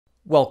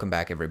Welcome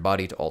back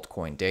everybody to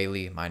Altcoin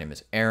Daily. My name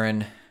is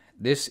Aaron.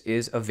 This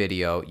is a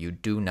video you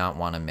do not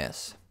want to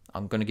miss.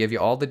 I'm going to give you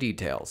all the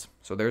details.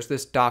 So there's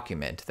this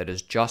document that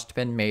has just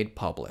been made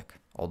public.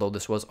 Although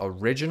this was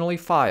originally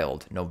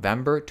filed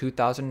November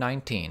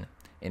 2019,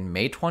 in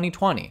May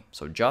 2020,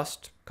 so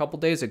just a couple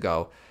days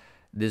ago,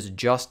 this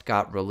just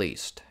got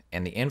released.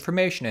 And the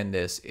information in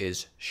this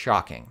is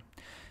shocking.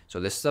 So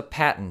this is a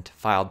patent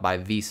filed by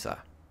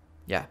Visa.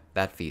 Yeah,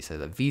 that Visa,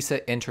 the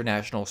Visa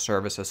International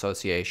Service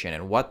Association.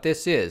 And what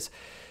this is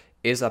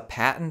a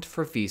patent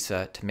for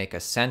Visa to make a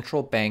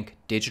central bank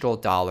digital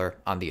dollar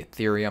on the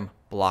Ethereum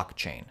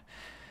blockchain.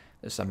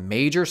 This is a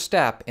major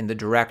step in the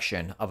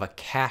direction of a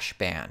cash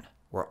ban,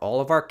 where all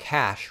of our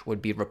cash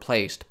would be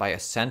replaced by a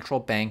central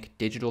bank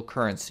digital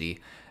currency.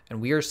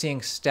 And we're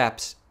seeing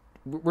steps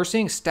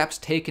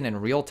taken in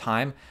real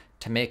time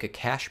to make a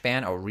cash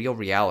ban a real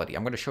reality.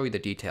 I'm going to show you the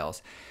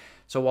details.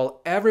 So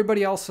while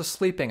everybody else is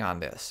sleeping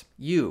on this,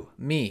 you,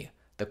 me,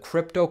 the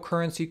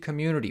cryptocurrency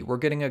community, we're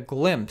getting a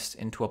glimpse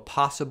into a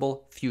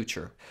possible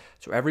future.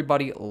 So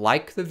everybody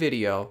like the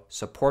video,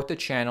 support the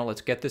channel.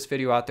 Let's get this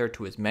video out there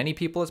to as many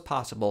people as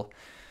possible.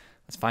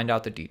 Let's find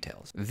out the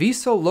details.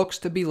 Visa looks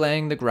to be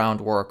laying the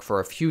groundwork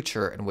for a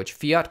future in which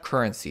fiat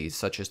currencies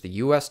such as the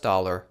US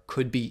dollar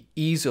could be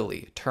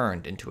easily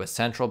turned into a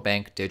central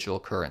bank digital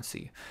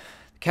currency.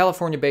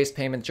 California-based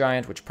payment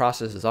giant, which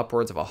processes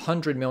upwards of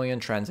 100 million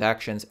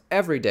transactions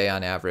every day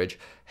on average,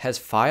 has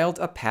filed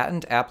a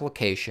patent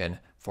application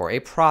for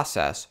a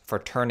process for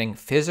turning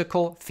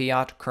physical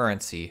fiat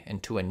currency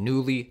into a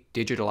newly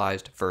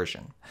digitalized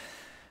version.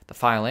 The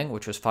filing,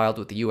 which was filed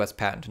with the U.S.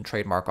 Patent and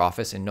Trademark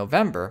Office in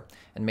November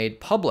and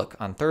made public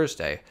on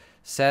Thursday,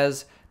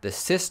 says the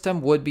system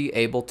would be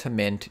able to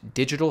mint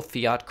digital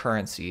fiat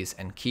currencies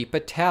and keep a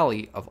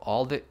tally of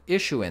all the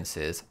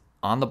issuances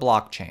on the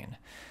blockchain,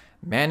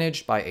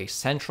 managed by a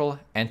central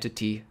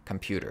entity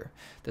computer.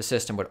 The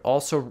system would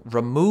also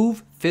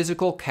remove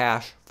physical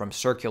cash from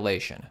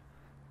circulation.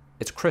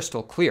 It's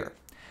crystal clear.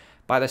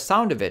 By the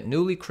sound of it,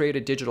 newly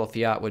created digital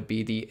fiat would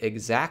be the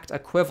exact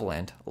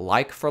equivalent,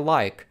 like for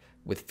like,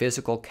 with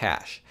physical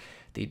cash.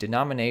 The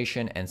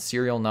denomination and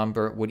serial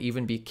number would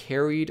even be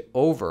carried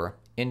over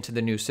into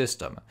the new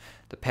system.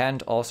 The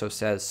patent also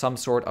says some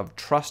sort of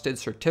trusted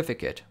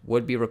certificate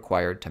would be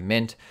required to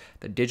mint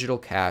the digital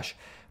cash,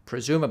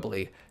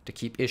 presumably to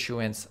keep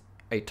issuance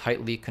a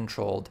tightly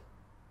controlled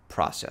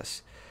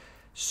process.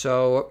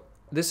 So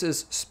this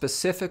is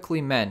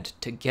specifically meant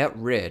to get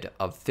rid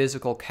of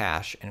physical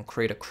cash and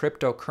create a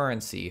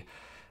cryptocurrency,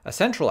 a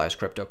centralized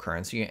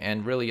cryptocurrency,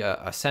 and really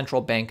a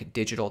central bank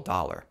digital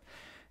dollar.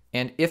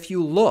 And if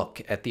you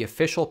look at the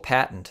official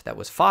patent that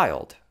was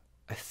filed,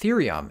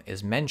 Ethereum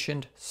is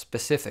mentioned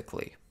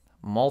specifically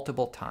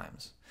multiple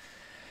times.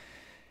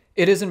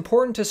 It is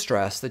important to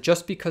stress that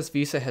just because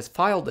Visa has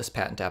filed this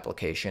patent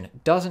application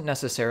doesn't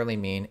necessarily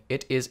mean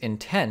it is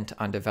intent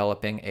on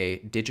developing a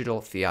digital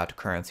fiat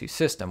currency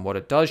system. What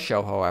it does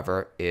show,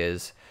 however,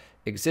 is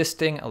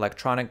existing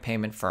electronic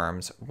payment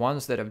firms,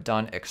 ones that have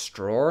done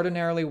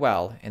extraordinarily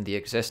well in the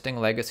existing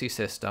legacy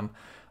system,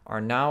 are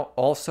now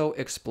also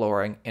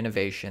exploring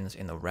innovations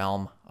in the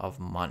realm of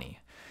money.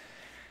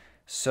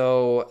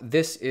 So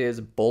this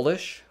is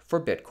bullish for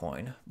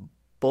Bitcoin,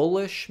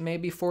 bullish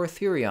maybe for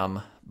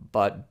Ethereum,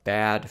 but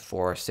bad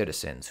for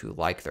citizens who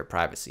like their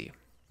privacy.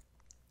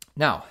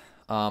 Now,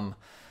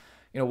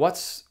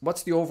 what's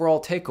the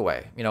overall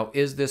takeaway?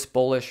 Is this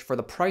bullish for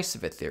the price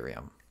of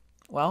Ethereum?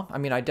 Well,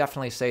 I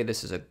definitely say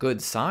this is a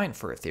good sign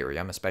for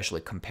Ethereum,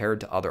 especially compared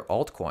to other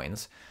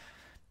altcoins.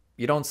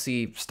 You don't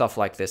see stuff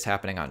like this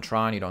happening on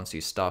Tron. You don't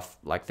see stuff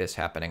like this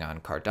happening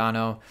on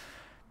Cardano.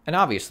 And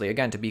obviously,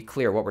 again, to be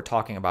clear, what we're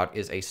talking about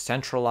is a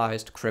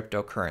centralized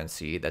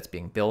cryptocurrency that's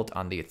being built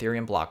on the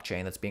Ethereum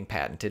blockchain that's being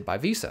patented by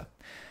Visa.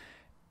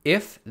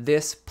 If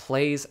this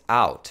plays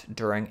out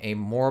during a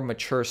more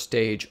mature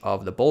stage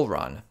of the bull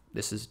run,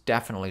 this is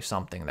definitely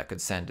something that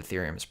could send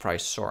Ethereum's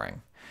price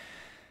soaring.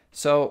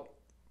 So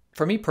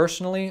for me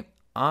personally,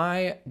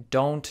 I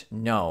don't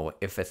know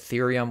if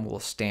Ethereum will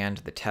stand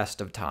the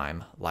test of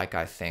time like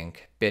I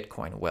think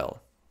Bitcoin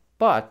will.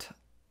 But,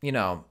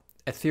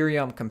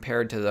 Ethereum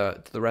compared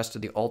to the rest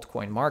of the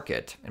altcoin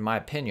market, in my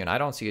opinion, I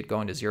don't see it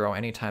going to zero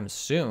anytime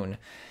soon.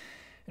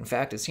 In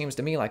fact, it seems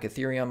to me like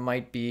Ethereum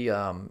might be,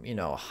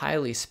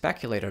 highly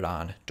speculated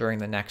on during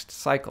the next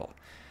cycle.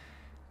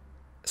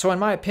 So in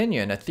my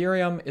opinion,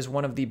 Ethereum is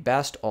one of the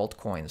best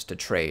altcoins to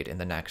trade in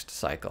the next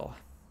cycle.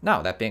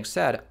 Now, that being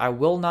said, I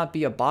will not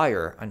be a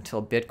buyer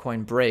until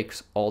Bitcoin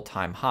breaks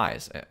all-time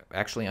highs.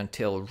 Actually,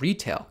 until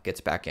retail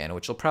gets back in,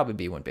 which will probably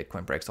be when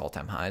Bitcoin breaks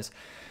all-time highs.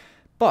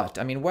 But,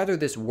 whether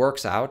this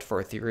works out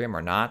for Ethereum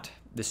or not,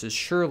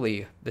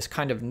 this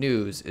kind of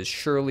news is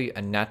surely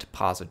a net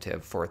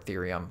positive for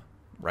Ethereum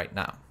right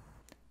now.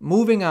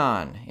 Moving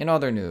on, in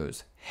other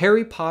news,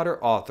 Harry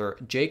Potter author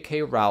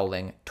J.K.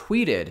 Rowling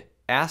tweeted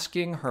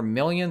asking her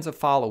millions of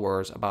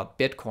followers about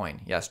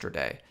Bitcoin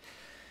yesterday.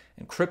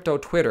 And crypto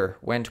Twitter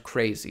went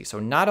crazy. So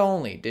not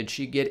only did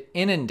she get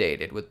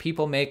inundated with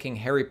people making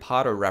Harry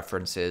Potter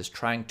references,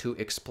 trying to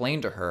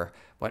explain to her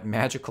what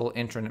magical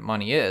internet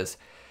money is,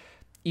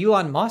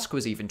 Elon Musk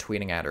was even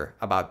tweeting at her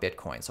about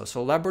Bitcoin. So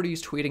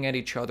celebrities tweeting at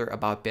each other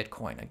about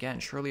Bitcoin. Again,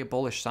 surely a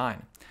bullish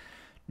sign.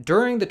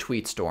 During the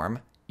tweet storm,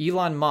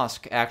 Elon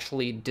Musk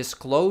actually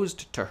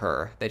disclosed to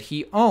her that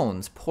he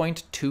owns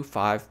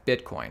 0.25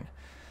 Bitcoin.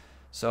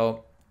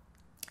 So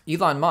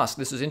Elon Musk,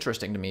 this is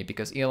interesting to me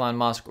because Elon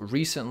Musk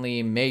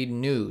recently made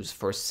news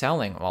for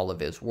selling all of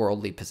his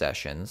worldly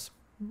possessions,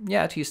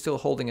 yet he's still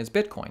holding his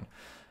Bitcoin.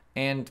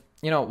 And,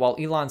 while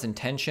Elon's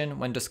intention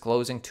when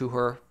disclosing to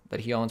her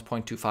that he owns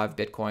 0.25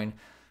 Bitcoin,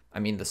 I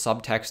mean, the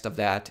subtext of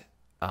that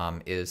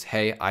is,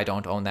 hey, I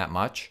don't own that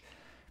much.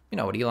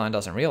 What Elon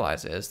doesn't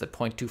realize is that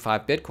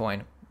 0.25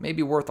 Bitcoin may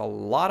be worth a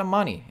lot of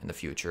money in the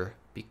future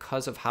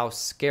because of how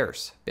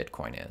scarce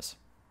Bitcoin is.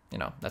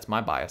 That's my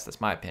bias. That's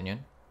my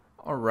opinion.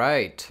 All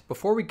right,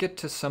 before we get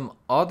to some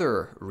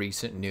other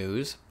recent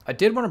news, I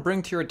did want to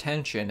bring to your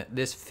attention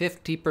this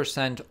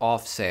 50%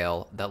 off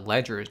sale that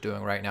Ledger is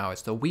doing right now.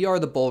 It's the We Are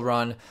the Bull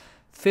Run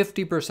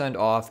 50%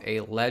 off a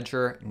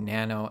Ledger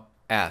Nano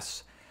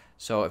S.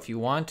 So if you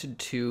wanted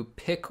to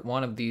pick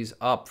one of these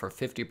up for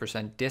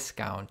 50%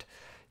 discount,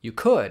 you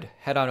could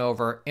head on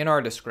over in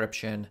our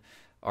description,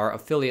 our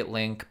affiliate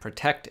link,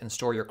 protect and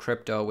store your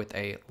crypto with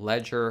a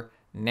Ledger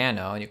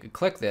Nano, and you could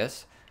click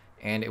this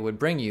and it would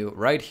bring you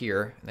right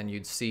here, and then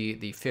you'd see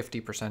the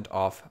 50%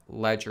 off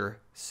Ledger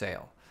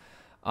sale.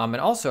 And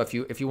also, if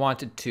you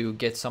wanted to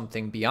get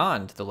something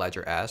beyond the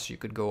Ledger S, you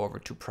could go over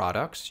to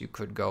products. You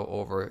could go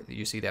over,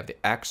 you see they have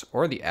the X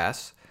or the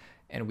S,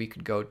 and we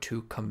could go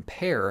to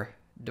compare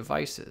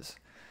devices.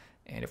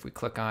 And if we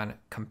click on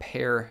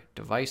compare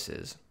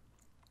devices,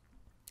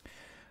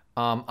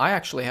 I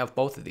actually have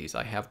both of these.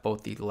 I have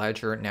both the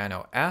Ledger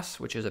Nano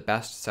S, which is a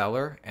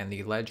bestseller, and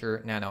the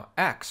Ledger Nano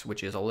X,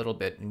 which is a little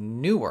bit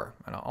newer,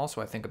 and also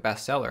I think a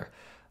bestseller.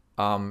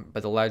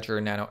 But the Ledger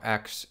Nano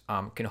X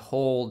can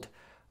hold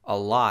a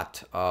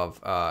lot of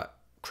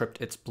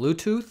it's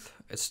Bluetooth.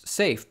 It's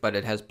safe, but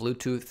it has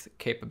Bluetooth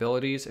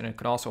capabilities, and it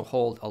can also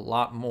hold a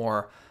lot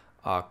more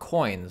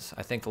coins.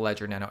 I think the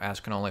Ledger Nano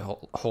S can only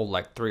hold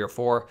like 3 or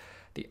 4.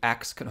 The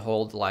X can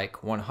hold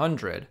like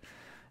 100.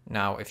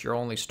 Now, if you're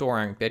only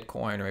storing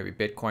Bitcoin or maybe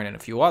Bitcoin and a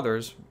few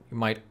others, you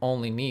might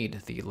only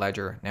need the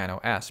Ledger Nano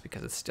S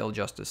because it's still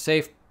just as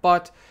safe.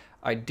 But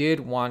I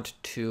did want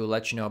to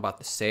let you know about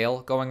the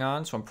sale going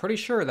on. So I'm pretty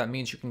sure that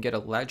means you can get a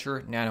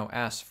Ledger Nano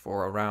S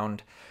for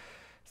around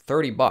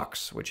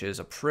 $30, which is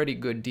a pretty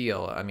good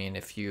deal. I mean,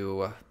 if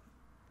you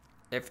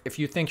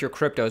think your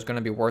crypto is going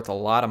to be worth a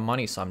lot of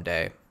money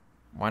someday,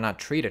 why not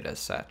treat it as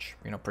such?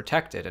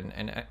 Protect it.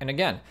 And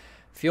again,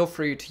 feel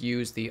free to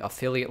use the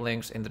affiliate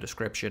links in the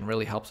description.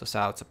 Really helps us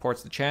out,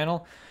 supports the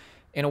channel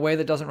in a way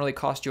that doesn't really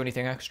cost you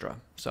anything extra.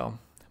 So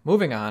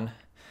moving on, a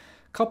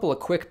couple of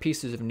quick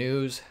pieces of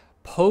news.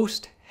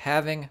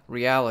 Post-halving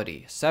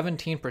reality.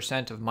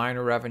 17% of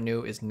miner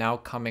revenue is now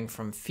coming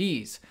from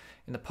fees.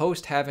 In the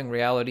post-halving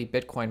reality,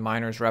 Bitcoin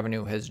miners'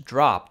 revenue has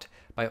dropped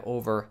by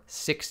over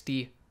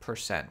 60%.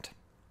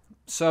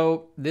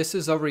 So this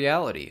is a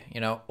reality,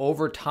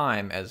 over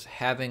time as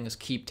halvings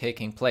keep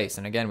taking place.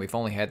 And again, we've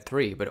only had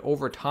 3, but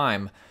over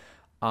time,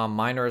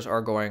 miners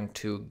are going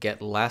to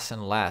get less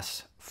and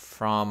less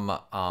from,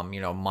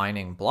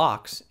 mining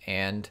blocks,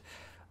 and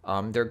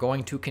they're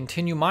going to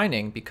continue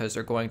mining because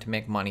they're going to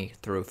make money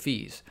through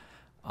fees.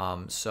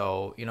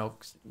 So,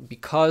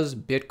 because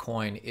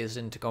Bitcoin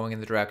isn't going in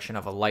the direction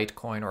of a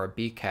litecoin or a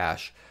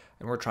Bcash,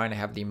 and we're trying to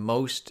have the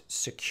most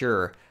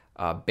secure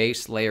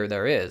base layer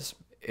there is,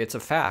 it's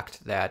a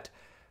fact that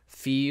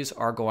fees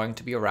are going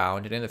to be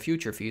around, and in the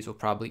future, fees will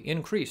probably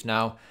increase.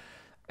 Now,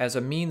 as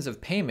a means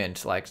of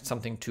payment, like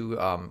something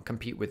to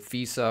compete with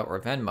Visa or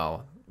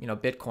Venmo,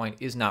 Bitcoin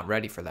is not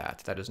ready for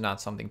that. That is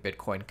not something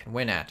Bitcoin can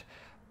win at.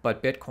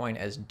 But Bitcoin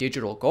as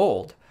digital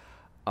gold,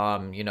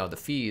 the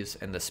fees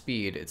and the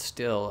speed, it's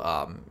still,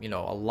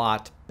 a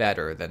lot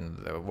better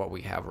than what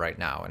we have right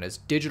now. And as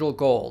digital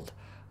gold,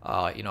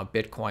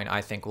 Bitcoin,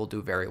 I think, will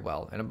do very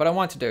well. But I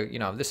wanted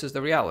to, this is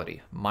the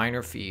reality.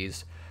 Miner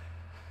fees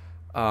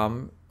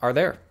are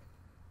there.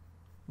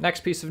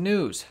 Next piece of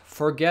news.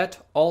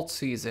 Forget alt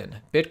season.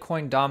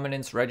 Bitcoin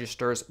dominance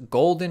registers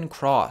golden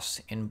cross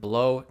in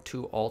blow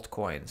to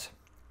altcoins.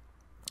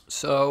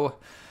 So,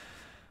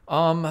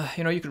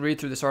 you could read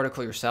through this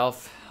article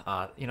yourself.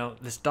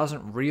 This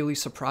doesn't really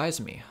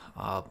surprise me.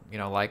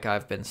 Like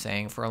I've been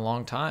saying for a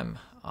long time.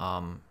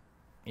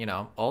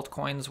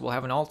 Altcoins will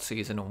have an alt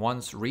season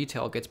once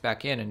retail gets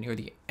back in, and near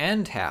the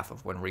end half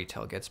of when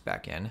retail gets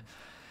back in.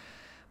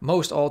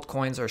 Most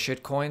altcoins are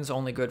shitcoins,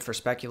 only good for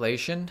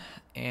speculation,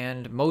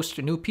 and most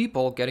new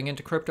people getting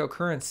into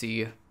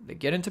cryptocurrency, they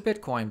get into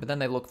Bitcoin, but then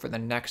they look for the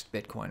next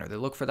Bitcoin, or they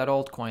look for that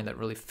altcoin that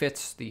really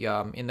fits the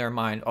in their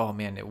mind, oh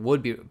man,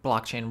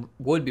 blockchain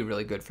would be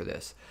really good for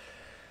this.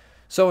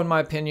 So in my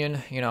opinion,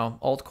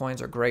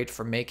 altcoins are great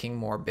for making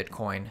more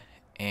Bitcoin.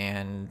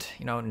 And,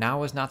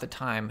 now is not the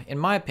time, in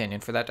my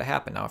opinion, for that to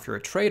happen. Now, if you're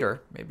a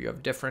trader, maybe you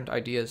have different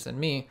ideas than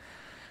me,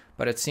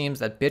 but it seems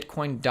that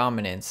Bitcoin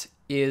dominance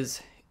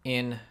is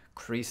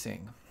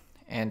increasing.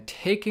 And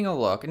taking a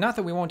look, not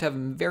that we won't have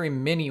very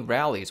many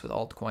rallies with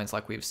altcoins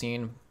like we've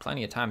seen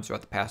plenty of times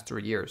throughout the past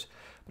 3 years,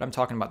 but I'm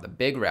talking about the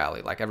big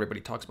rally, like everybody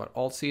talks about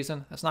alt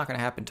season. That's not going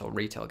to happen until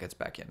retail gets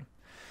back in.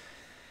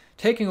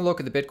 Taking a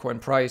look at the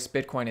Bitcoin price,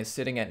 Bitcoin is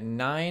sitting at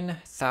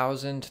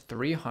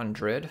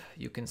 9,300.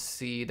 You can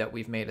see that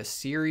we've made a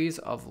series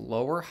of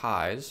lower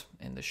highs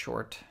in the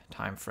short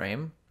time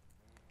frame,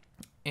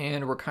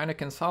 and we're kind of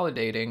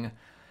consolidating.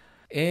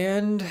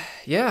 And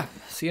yeah,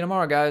 see you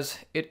tomorrow, guys.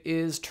 It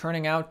is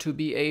turning out to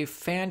be a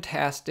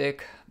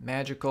fantastic,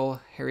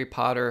 magical Harry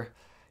Potter,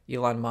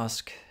 Elon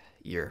Musk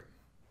year.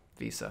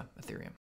 Visa, Ethereum.